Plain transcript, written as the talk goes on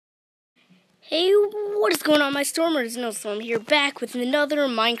Hey, what is going on, my Stormers? Snowstorm here, back with another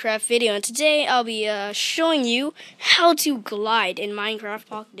Minecraft video, and today I'll be showing you how to glide in Minecraft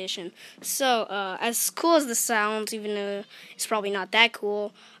Pocket Edition. So, as cool as this sounds, even though it's probably not that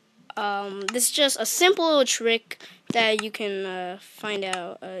cool, this is just a simple little trick that you can find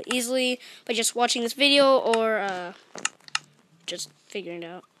out easily by just watching this video or just figuring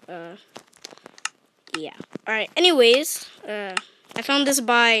it out. Yeah. Alright, anyways, I found this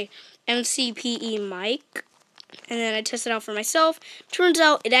by MCPE Mike, and then I tested it out for myself. Turns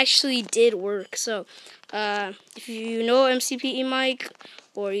out it actually did work. So, if you know MCPE Mike,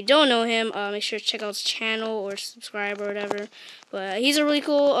 or you don't know him, make sure to check out his channel or subscribe or whatever. But he's a really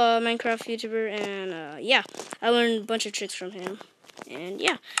cool Minecraft YouTuber, and yeah, I learned a bunch of tricks from him. And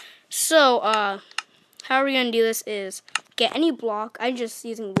yeah, so how we're gonna do this is get any block. I'm just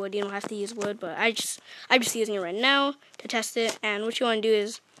using wood. You don't have to use wood, but I'm just using it right now to test it. And what you want to do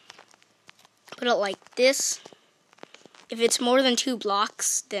is put it like this. If it's more than 2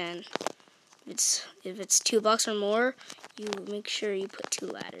 blocks, then if it's 2 blocks or more, you make sure you put 2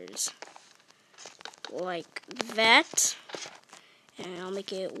 ladders like that. And I'll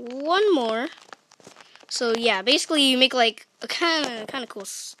make it one more. So yeah, basically you make like a kind of cool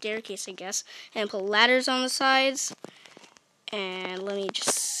staircase, I guess, and put ladders on the sides. And let me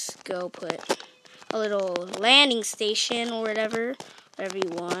just go put a little landing station or whatever you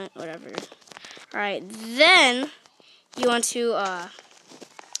want, whatever. All right, then you want to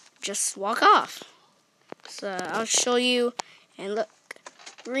just walk off. So I'll show you, and look,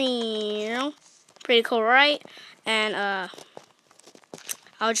 green, pretty cool, right? And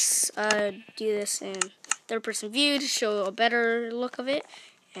I'll just do this in third-person view to show a better look of it.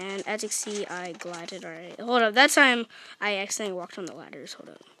 And as you can see, I glided. Alright, hold up. That time, I accidentally walked on the ladders. Hold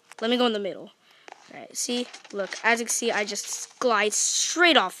up. Let me go in the middle. Alright, see? Look, as you can see, I just glide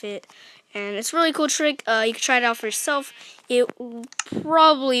straight off it. And it's a really cool trick. You can try it out for yourself. It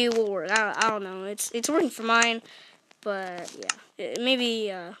probably will work. I don't know. It's working for mine. But, yeah.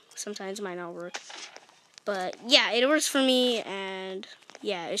 Maybe sometimes it might not work. But, yeah, it works for me. And,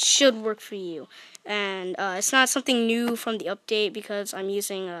 yeah, it should work for you. And it's not something new from the update because I'm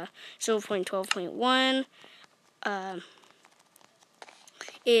using 0.12.1.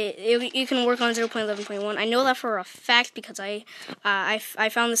 You can work on 0.11.1. I know that for a fact because I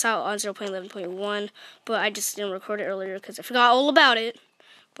found this out on 0.11.1, but I just didn't record it earlier because I forgot all about it.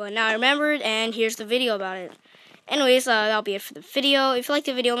 But now I remembered, and here's the video about it. Anyways, that'll be it for the video. If you like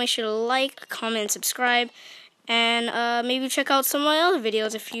the video, make sure to like, comment, and subscribe. And maybe check out some of my other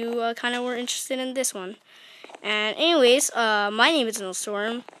videos if you kind of were interested in this one. And anyways, my name is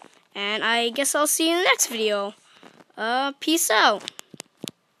Snowstorm, and I guess I'll see you in the next video. Peace out.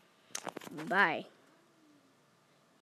 Bye.